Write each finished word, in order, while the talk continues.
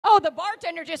Oh, the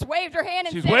bartender just waved her hand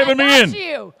and She's said, waving I me got in.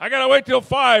 you. I got to wait till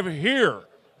 5 here.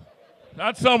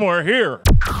 Not somewhere here.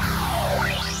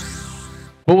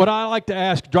 But what I like to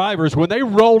ask drivers, when they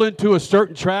roll into a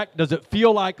certain track, does it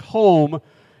feel like home?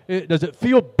 Does it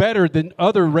feel better than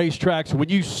other racetracks? When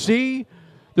you see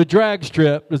the drag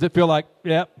strip, does it feel like,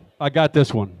 yep, I got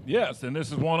this one? Yes, and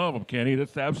this is one of them, Kenny.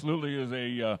 This absolutely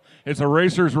is it's a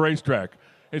racer's racetrack.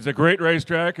 It's a great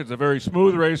racetrack. It's a very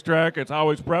smooth racetrack. It's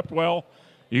always prepped well.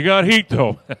 You got heat,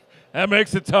 though. That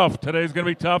makes it tough. Today's going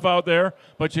to be tough out there,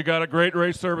 but you got a great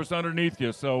race service underneath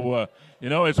you. So,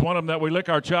 it's one of them that we lick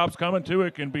our chops coming to.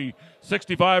 It can be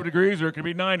 65 degrees or it can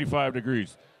be 95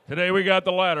 degrees. Today we got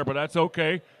the latter, but that's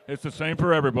okay. It's the same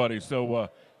for everybody. So,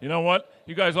 you know what?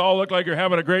 You guys all look like you're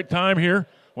having a great time here.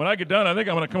 When I get done, I think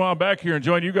I'm going to come on back here and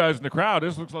join you guys in the crowd.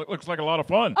 This looks like a lot of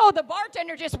fun. Oh, the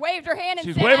bartender just waved her hand and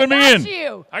She's said, waving me I in. got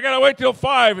you. I got to wait till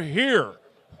 5 here.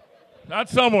 Not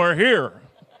somewhere here.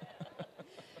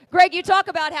 Greg, you talk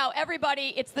about how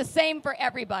it's the same for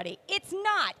everybody. It's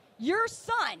not. Your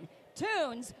son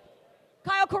tunes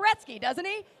Kyle Koretsky, doesn't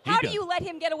he? How do you let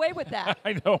him get away with that?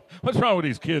 I know. What's wrong with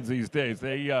these kids these days?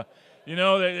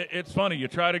 It's funny. You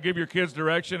try to give your kids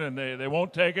direction, and they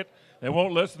won't take it. They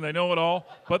won't listen. They know it all.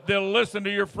 But they'll listen to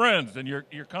your friends and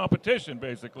your competition,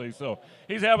 basically. So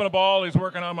he's having a ball. He's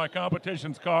working on my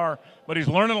competition's car. But he's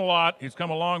learning a lot. He's come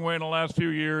a long way in the last few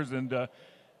years, and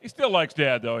he still likes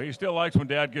Dad, though. He still likes when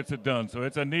Dad gets it done. So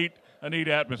it's a neat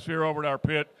atmosphere over at our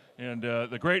pit. And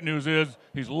the great news is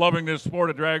he's loving this sport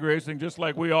of drag racing just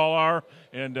like we all are.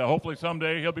 And hopefully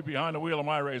someday he'll be behind the wheel of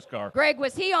my race car. Greg,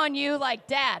 was he on you like,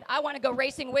 Dad, I want to go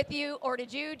racing with you? Or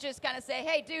did you just kind of say,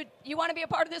 hey, dude, you want to be a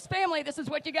part of this family? This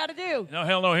is what you got to do. No,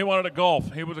 hell no. He wanted to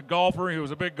golf. He was a golfer. He was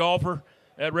a big golfer.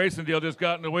 That racing deal just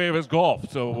got in the way of his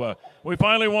golf. So we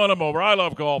finally won him over. I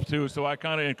love golf, too, so I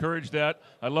kind of encouraged that.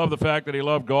 I love the fact that he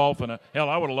loved golf, and hell,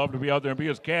 I would have loved to be out there and be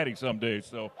his caddy someday.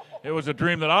 So it was a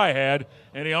dream that I had,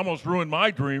 and he almost ruined my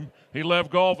dream. He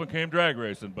left golf and came drag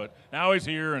racing, but now he's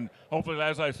here, and hopefully,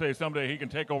 as I say, someday he can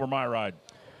take over my ride.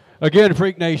 Again,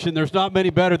 Freak Nation, there's not many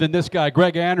better than this guy.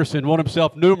 Greg Anderson won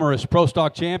himself numerous Pro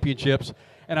Stock championships,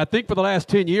 and I think for the last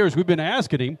 10 years we've been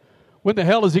asking him, when the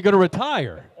hell is he going to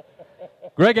retire?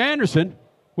 Greg Anderson,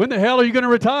 when the hell are you going to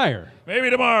retire? Maybe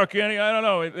tomorrow, Kenny. I don't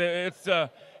know. It's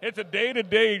a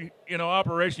day-to-day,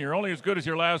 operation. You're only as good as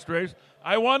your last race.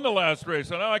 I won the last race,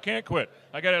 so now I can't quit.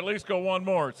 I got to at least go one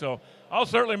more. So I'll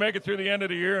certainly make it through the end of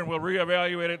the year, and we'll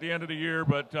reevaluate at the end of the year.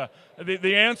 But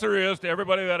the answer is, to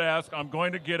everybody that asks, I'm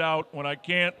going to get out when I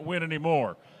can't win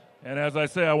anymore. And as I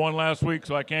say, I won last week,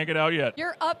 so I can't get out yet.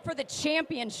 You're up for the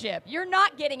championship. You're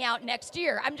not getting out next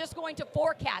year. I'm just going to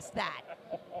forecast that.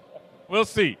 We'll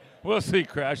see. We'll see,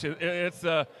 Crash. It's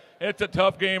a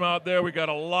tough game out there. We got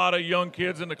a lot of young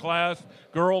kids in the class,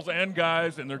 girls and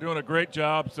guys, and they're doing a great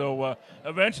job. So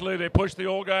eventually they push the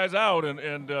old guys out,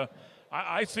 and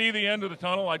I see the end of the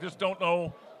tunnel. I just don't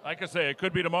know. Like I say, it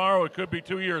could be tomorrow. It could be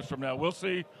 2 years from now. We'll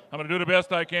see. I'm going to do the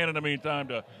best I can in the meantime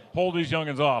to hold these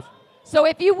youngins off. So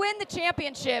if you win the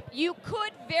championship, you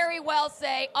could very well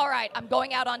say, all right, I'm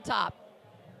going out on top.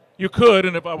 You could,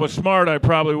 and if I was smart, I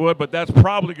probably would, but that's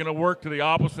probably going to work to the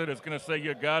opposite. It's going to say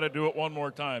you got to do it one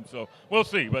more time. So we'll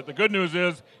see. But the good news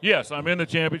is, yes, I'm in the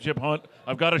championship hunt.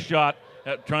 I've got a shot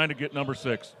at trying to get number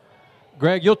 6.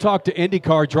 Greg, you'll talk to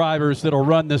IndyCar drivers that'll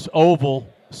run this oval.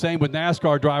 Same with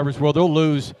NASCAR drivers, where they'll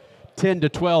lose 10 to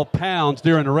 12 pounds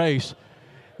during a race.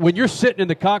 When you're sitting in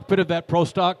the cockpit of that Pro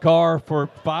Stock car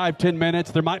for 5-10 minutes,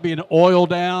 there might be an oil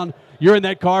down. You're in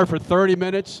that car for 30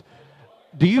 minutes.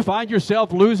 Do you find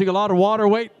yourself losing a lot of water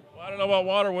weight? Well, I don't know about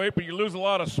water weight, but you lose a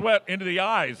lot of sweat into the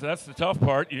eyes. That's the tough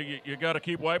part. You got to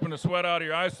keep wiping the sweat out of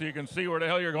your eyes so you can see where the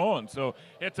hell you're going. So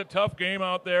it's a tough game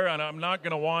out there, and I'm not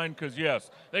going to whine because, yes,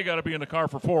 they got to be in the car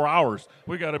for 4 hours.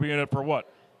 We got to be in it for,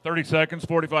 30 seconds,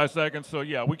 45 seconds? So,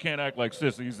 yeah, we can't act like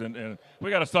sissies, and we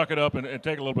got to suck it up and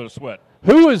take a little bit of sweat.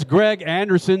 Who is Greg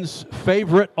Anderson's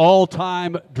favorite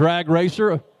all-time drag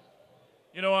racer?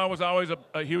 I was always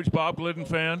a huge Bob Glidden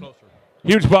fan.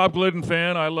 Huge Bob Glidden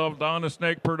fan. I love Don the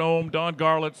Snake Perdome, Don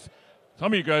Garlitz.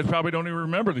 Some of you guys probably don't even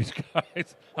remember these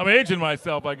guys. I'm aging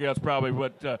myself, I guess, probably.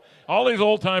 But all these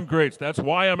old-time greats, that's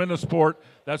why I'm in the sport.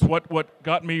 That's what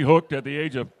got me hooked at the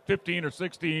age of 15 or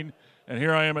 16. And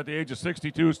here I am at the age of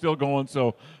 62 still going.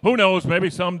 So who knows, maybe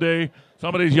someday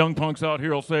some of these young punks out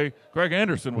here will say, Greg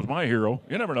Anderson was my hero.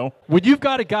 You never know. When you've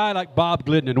got a guy like Bob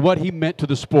Glidden and what he meant to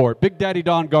the sport, Big Daddy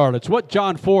Don Garlitz, what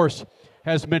John Force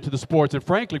has meant to the sports, and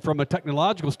frankly, from a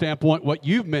technological standpoint, what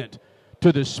you've meant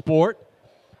to this sport,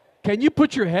 can you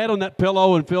put your head on that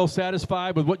pillow and feel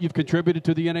satisfied with what you've contributed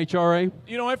to the NHRA?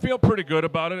 I feel pretty good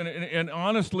about it. And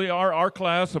honestly, our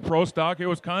class of Pro Stock, it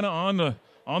was kind of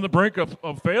on the brink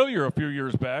of failure a few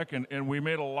years back, and we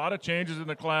made a lot of changes in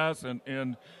the class,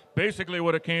 and basically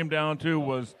what it came down to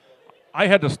was I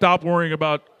had to stop worrying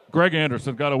about Greg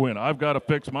Anderson got to win. I've got to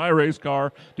fix my race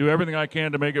car, do everything I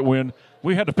can to make it win.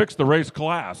 We had to fix the race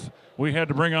class. We had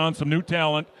to bring on some new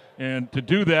talent, and to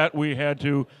do that, we had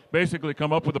to basically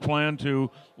come up with a plan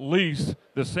to lease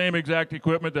the same exact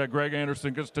equipment that Greg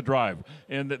Anderson gets to drive.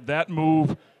 And that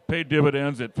move paid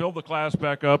dividends. It filled the class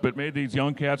back up. It made these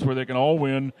young cats where they can all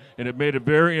win, and it made it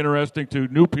very interesting to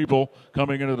new people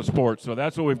coming into the sport. So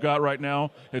that's what we've got right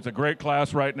now. It's a great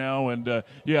class right now, and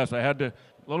yes, I had to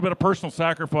a little bit of personal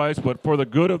sacrifice, but for the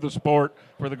good of the sport,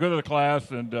 for the good of the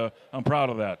class, and I'm proud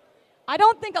of that. I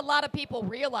don't think a lot of people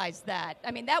realize that.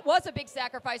 I mean, that was a big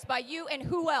sacrifice by you, and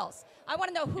who else? I want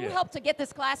to know who helped to get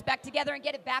this class back together and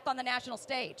get it back on the national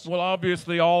stage. Well,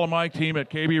 obviously, all of my team at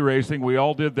KB Racing, we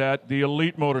all did that. The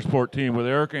elite motorsport team with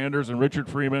Eric Anders and Richard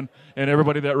Freeman and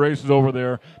everybody that races over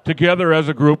there. Together as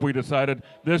a group, we decided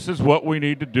this is what we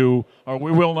need to do, or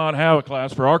we will not have a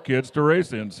class for our kids to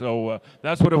race in. So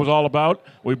that's what it was all about.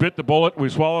 We bit the bullet, we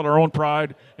swallowed our own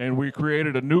pride, and we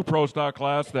created a new Pro Stock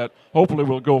class that hopefully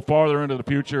will go farther into the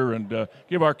future and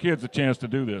give our kids a chance to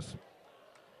do this.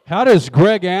 How does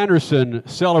Greg Anderson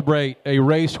celebrate a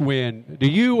race win? Do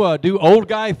you do old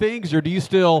guy things, or do you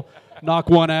still knock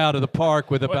one out of the park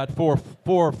with about four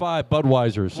or five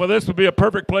Budweisers? Well, this would be a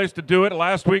perfect place to do it.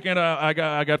 Last weekend,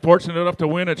 I got fortunate enough to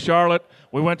win at Charlotte.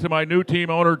 We went to my new team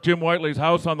owner, Jim Whiteley's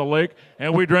house on the lake,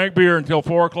 and we drank beer until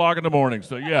 4 o'clock in the morning.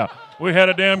 So, yeah, we had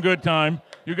a damn good time.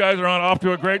 You guys are off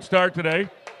to a great start today.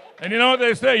 And you know what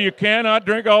they say, you cannot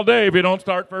drink all day if you don't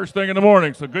start first thing in the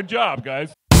morning. So good job,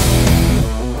 guys.